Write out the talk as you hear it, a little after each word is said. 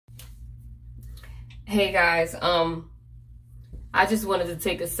Hey guys, I just wanted to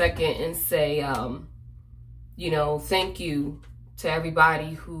take a second and say, thank you to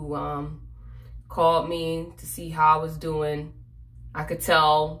everybody who called me to see how I was doing. I could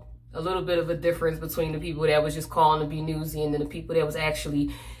tell a little bit of a difference between the people that was just calling to be newsy and then the people that was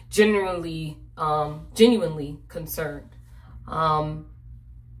actually genuinely concerned. I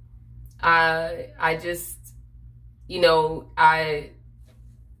just, I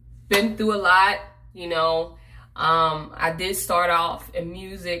been through a lot. I did start off in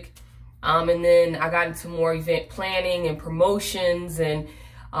music, and then I got into more event planning and promotions, and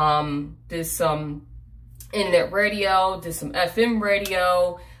did some internet radio, did some FM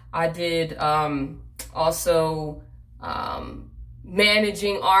radio. I did also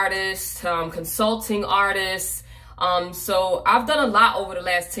managing artists, consulting artists. So I've done a lot over the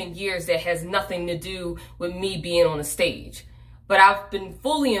last 10 years that has nothing to do with me being on a stage. But I've been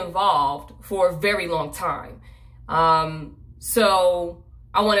fully involved for a very long time. So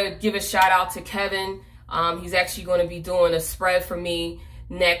I want to give a shout out to Kevin. He's actually going to be doing a spread for me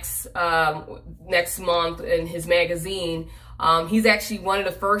next month in his magazine. He's actually one of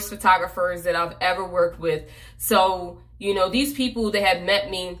the first photographers that I've ever worked with. So, these people that had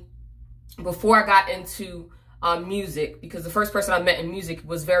met me before I got into music, because the first person I met in music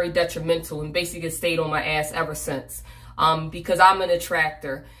was very detrimental and basically stayed on my ass ever since. Because I'm an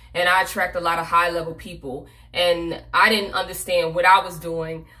attractor and I attract a lot of high level people, and I didn't understand what I was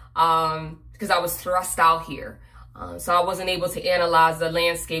doing because I was thrust out here. So I wasn't able to analyze the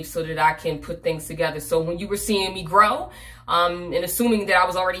landscape so that I can put things together. So when you were seeing me grow and assuming that I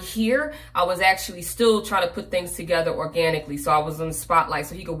was already here, I was actually still trying to put things together organically. So I was on the spotlight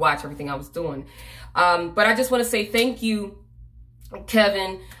so he could watch everything I was doing. But I just want to say thank you,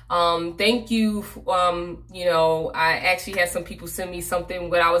 Kevin. Thank you. I actually had some people send me something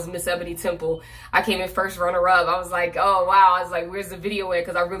when I was Miss Ebony Temple. I came in first runner-up. I was like, oh wow. I was like, where's the video at?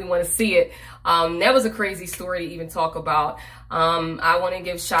 Because I really want to see it. That was a crazy story to even talk about. I want to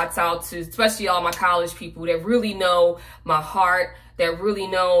give shouts out to especially all my college people that really know my heart, that really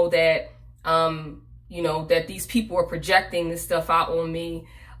know that that these people are projecting this stuff out on me,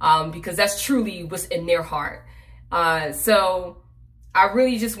 because that's truly what's in their heart. So I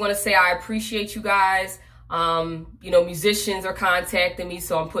really just want to say I appreciate you guys. Musicians are contacting me,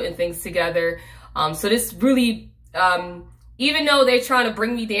 so I'm putting things together. So this really, even though they're trying to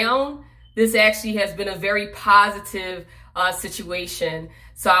bring me down, this actually has been a very positive situation.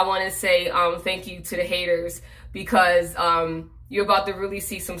 So I want to say thank you to the haters, because you're about to really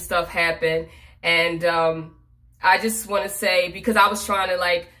see some stuff happen. And I just want to say, because I was trying to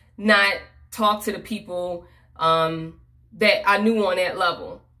not talk to the people that I knew on that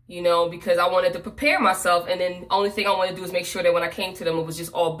level, because I wanted to prepare myself. And then only thing I wanted to do is make sure that when I came to them, it was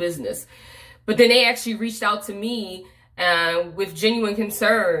just all business. But then they actually reached out to me with genuine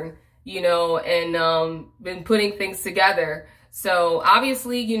concern, and been putting things together. So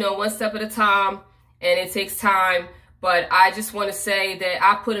obviously, one step at a time, and it takes time. But I just want to say that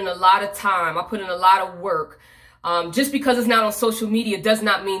I put in a lot of time. I put in a lot of work. Just because it's not on social media does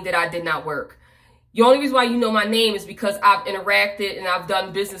not mean that I did not work. The only reason why you know my name is because I've interacted and I've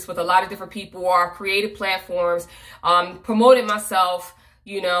done business with a lot of different people, or I've created platforms, promoted myself,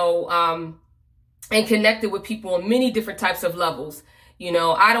 and connected with people on many different types of levels.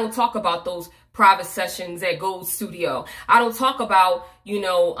 I don't talk about those private sessions at Gold Studio. I don't talk about,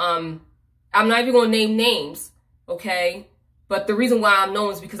 I'm not even going to name names, okay? But the reason why I'm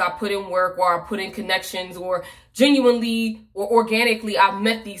known is because I put in work, or I put in connections, or genuinely or organically I've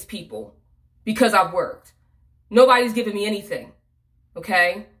met these people. Because I've worked. Nobody's giving me anything.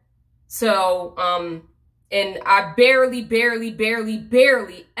 Okay? So, and I barely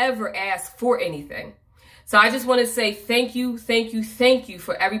ever ask for anything. So I just want to say thank you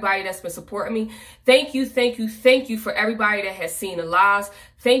for everybody that's been supporting me. Thank you for everybody that has seen the lives.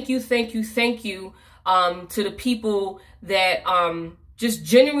 Thank you to the people that just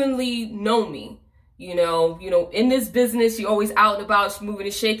genuinely know me. In this business, you're always out and about, moving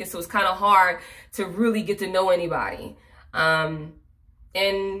and shaking, so it's kind of hard to really get to know anybody. And,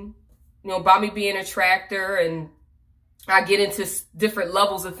 by me being a tractor, and I get into different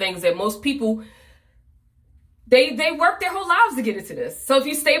levels of things that most people, they work their whole lives to get into this. So if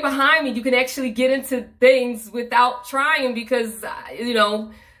you stay behind me, you can actually get into things without trying, because,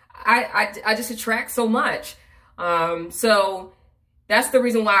 I just attract so much. So that's the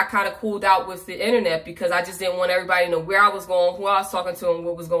reason why I kind of cooled out with the internet, because I just didn't want everybody to know where I was going, who I was talking to, and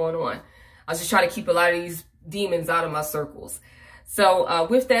what was going on. I was just trying to keep a lot of these demons out of my circles. So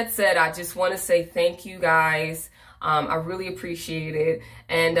with that said, I just want to say thank you guys. I really appreciate it,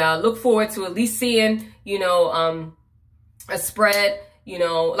 and look forward to at least seeing, you know, a spread. You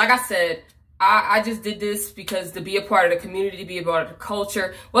know, like I said, I just did this because to be a part of the community, to be a part of the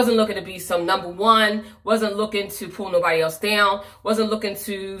culture. Wasn't looking to be some #1, wasn't looking to pull nobody else down, wasn't looking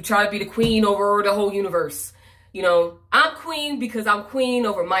to try to be the queen over the whole universe. You know, I'm queen because I'm queen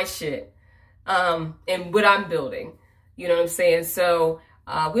over my shit, and what I'm building. You know what I'm saying? So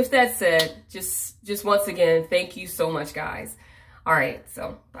with that said, just once again, thank you so much, guys. All right,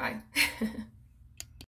 so bye.